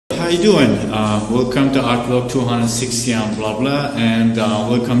you doing? Welcome to Artblog 260 and blah blah, and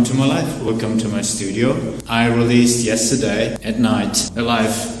welcome to my life. Welcome to my studio. I released yesterday at night a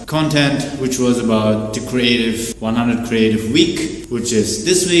live content which was about the creative 100 creative week, which is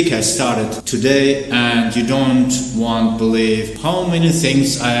this week. Has started today, and you don't want to believe how many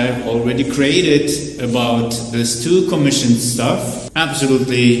things I have already created about this two commissioned stuff.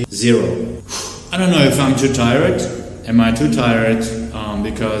 Absolutely zero. I don't know if I'm too tired. Am I too tired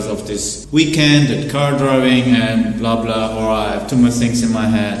because of this weekend and car driving and blah blah, or I have too much things in my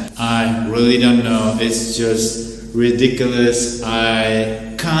head? I really don't know. It's just ridiculous.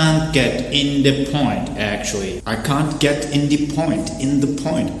 I can't get in the point, actually. I can't get in the point.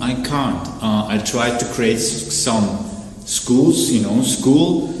 I can't. I tried to create some schools,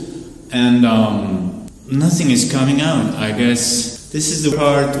 school, and nothing is coming out. I guess this is the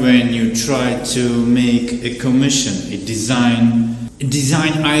part when you try to make a commission, a design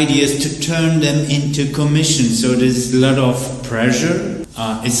ideas to turn them into commission. So there's a lot of pressure.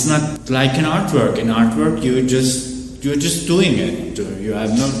 It's not like an artwork. In artwork, you're just doing it.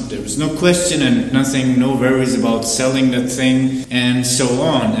 There is no question and nothing, no worries about selling that thing and so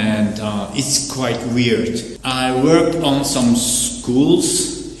on. And it's quite weird. I worked on some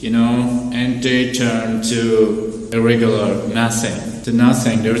schools, and they turned to irregular, nothing. To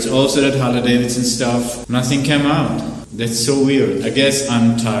nothing. There's also that Harley Davidson stuff. Nothing came out. That's so weird. I guess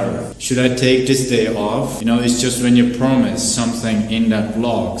I'm tired. Should I take this day off? It's just when you promise something in that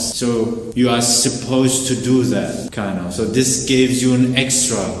vlog. So you are supposed to do that, kind of. So this gives you an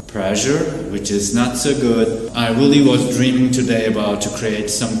extra pressure, which is not so good. I really was dreaming today about to create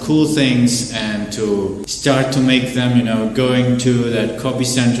some cool things and to start to make them, going to that copy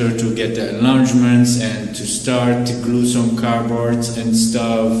center to get the enlargements and to start to glue some cardboards and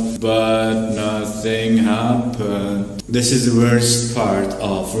stuff. But nothing happened. This is the worst part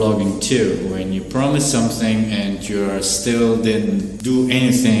of vlogging too, when you promise something and you still didn't do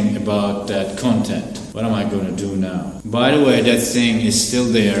anything about that content. What am I going to do now? By the way, that thing is still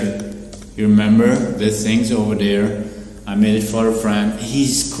there. You remember the things over there? I made it for a friend.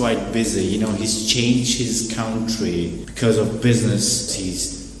 He's quite busy, he's changed his country because of business. He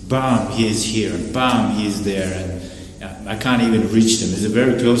is here, he is there, and I can't even reach them. He's a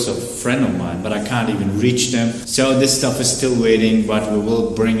very close friend of mine, but I can't even reach them. So this stuff is still waiting, but we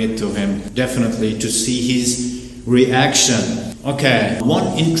will bring it to him definitely to see his reaction. Okay,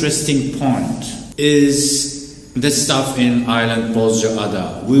 one interesting point is the stuff in Island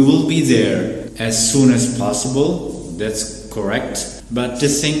Bozcaada. We will be there as soon as possible. That's correct. But the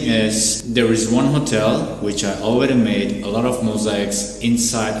thing is, there is one hotel which I already made a lot of mosaics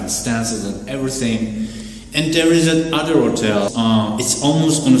inside and stencils and everything. And there is another hotel, it's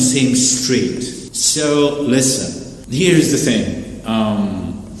almost on the same street. So listen, here's the thing.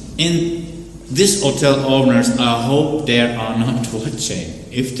 In this hotel owners, I hope they are not watching.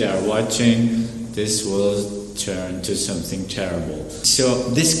 If they are watching, this will turn to something terrible. So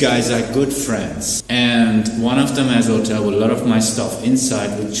these guys are good friends. And one of them has a hotel with a lot of my stuff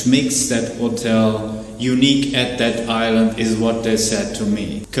inside, which makes that hotel unique at that island, is what they said to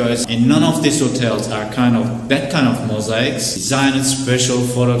me. Because in none of these hotels are that kind of mosaics, designed special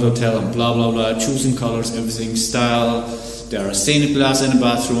for that hotel and blah blah blah, choosing colors, everything, style. There are stained glass in the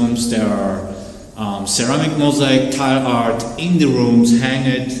bathrooms, there are ceramic mosaic, tile art in the rooms, hang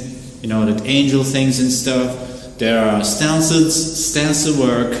it, that angel things and stuff. There are stencil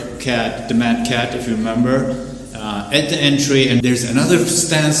work, the mad cat, if you remember, at the entry, and there's another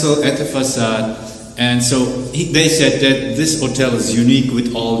stencil at the facade. And so they said that this hotel is unique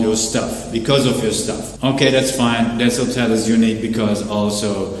with all your stuff, because of your stuff. Okay, that's fine. This hotel is unique because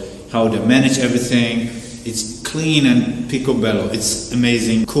also how they manage everything. It's clean and picobello. It's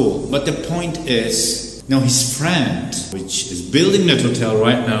amazing, cool. But the point is, his friend, which is building that hotel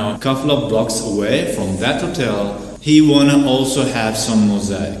right now, a couple of blocks away from that hotel, he wanna also have some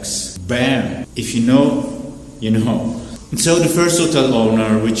mosaics. Bam! If you know, you know. So the first hotel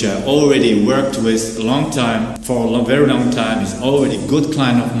owner, which I already worked with for a very long time, is already a good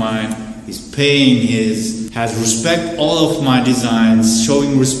client of mine. He's paying, has respect all of my designs,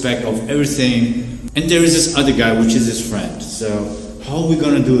 showing respect of everything. And there is this other guy, which is his friend. So how are we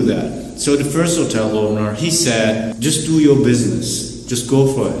gonna do that? So the first hotel owner, he said, just do your business, just go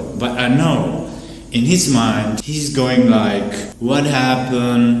for it. But I know, in his mind, he's going like, what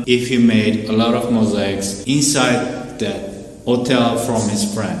happened if he made a lot of mosaics inside that hotel from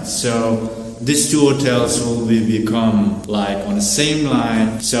his friends? So these two hotels will become like on the same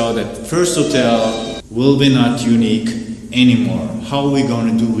line, so that first hotel will be not unique anymore. How are we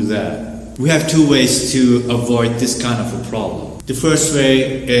going to do that? We have two ways to avoid this kind of a problem. The first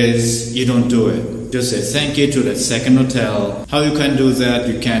way is you don't do it. Just say thank you to that second hotel. How you can do that?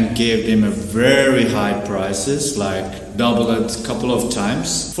 You can give them a very high prices, like double it a couple of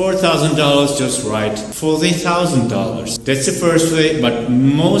times. $4,000, just write $40,000. That's the first way, but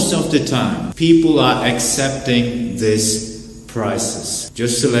most of the time people are accepting these prices.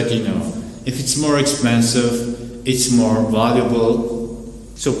 Just to let you know, if it's more expensive, it's more valuable,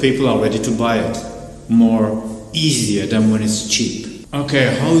 so people are ready to buy it more easier than when it's cheap.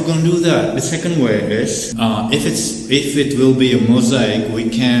 Okay, how are we gonna do that? The second way is, if it will be a mosaic, we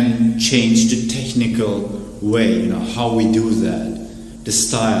can change the technical way, how we do that. The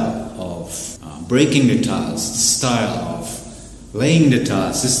style of breaking the tiles, the style of laying the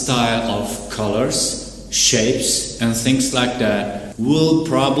tiles, the style of colors, shapes, and things like that will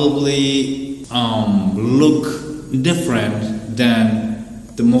probably look different than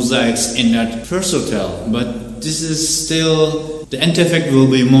the mosaics in that first hotel. But this is still, the end effect will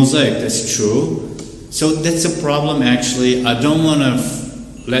be mosaic, that's true. So that's a problem actually. I don't want to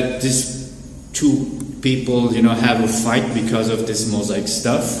let these two people, have a fight because of this mosaic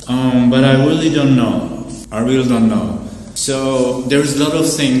stuff. But I really don't know. I really don't know. So there's a lot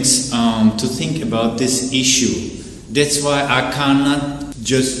of things to think about this issue. That's why I cannot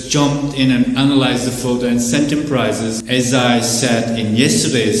just jump in and analyze the photo and send him prices, as I said in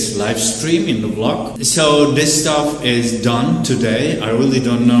yesterday's live stream in the vlog. So this stuff is done today. I really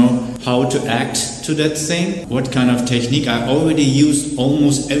don't know how to act to that thing, what kind of technique. I already used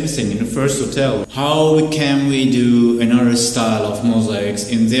almost everything in the first hotel. How can we do another style of mosaics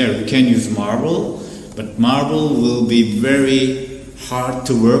in there? We can use marble, but marble will be very hard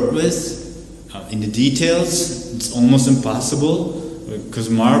to work with in the details. It's almost impossible. Because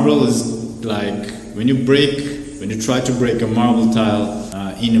marble is like, when you try to break a marble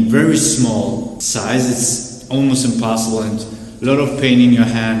tile in a very small size, it's almost impossible, and a lot of pain in your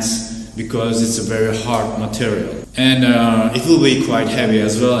hands because it's a very hard material. And it will be quite heavy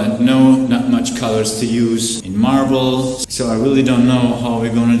as well, and not much colors to use in marble. So I really don't know how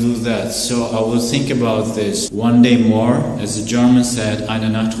we're gonna do that. So I will think about this one day more. As the German said, eine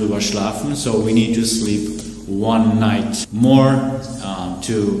Nacht drüber schlafen. So we need to sleep one night more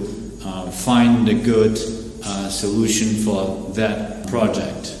to find a good solution for that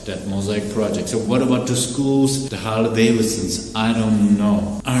project, that mosaic project. So what about the schools, the Harley Davidsons? I don't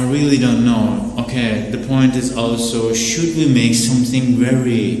know. I really don't know. Okay, the point is also, should we make something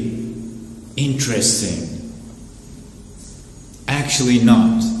very interesting? Actually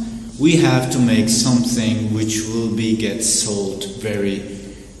not. We have to make something which will get sold very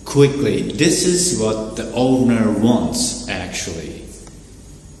quickly. This is what the owner wants actually.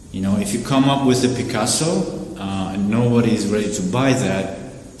 If you come up with a Picasso and nobody is ready to buy that,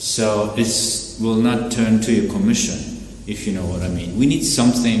 so it will not turn to your commission, if you know what I mean. We need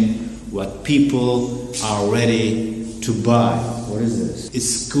something what people are ready to buy. What is this?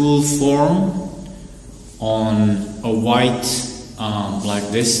 It's school form on a white, like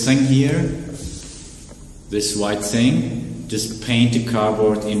this thing here, this white thing. Just paint the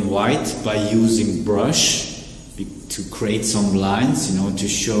cardboard in white by using brush to create some lines, to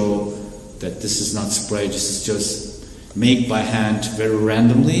show that this is not spray, this is just made by hand very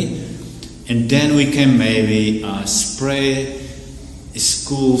randomly. And then we can maybe spray a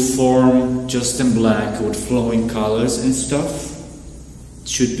school form just in black with flowing colors and stuff. It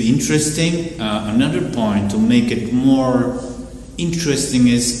should be interesting. Another point to make it more interesting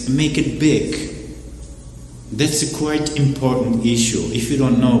is make it big. That's a quite important issue. If you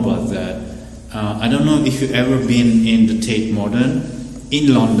don't know about that, I don't know if you've ever been in the Tate Modern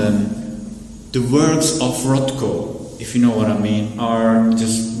in London. The works of Rothko, if you know what I mean, are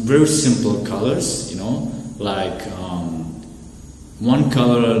just very simple colors, like one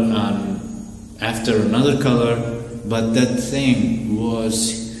color and after another color, but that thing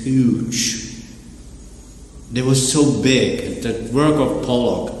was huge. It was so big. That work of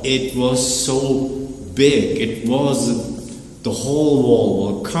Pollock, it was so big. It was the whole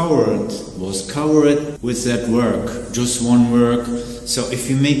wall was covered with that work, just one work. So if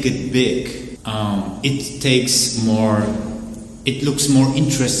you make it big, it looks more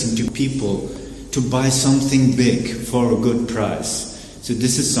interesting to people to buy something big for a good price. So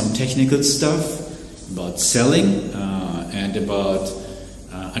this is some technical stuff about selling and about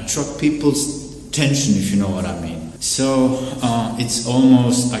attract people's attention, if you know what I mean. So it's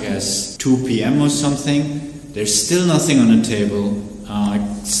almost, I guess, 2 p.m. or something. There's still nothing on the table. I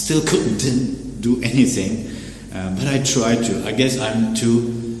still couldn't do anything, but I tried to. I guess I'm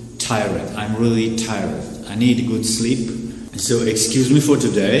too tired. I'm really tired. I need a good sleep. So excuse me for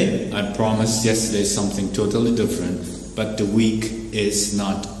today. I promised yesterday something totally different. but the week is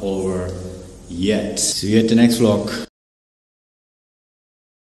not over yet. See you at the next vlog.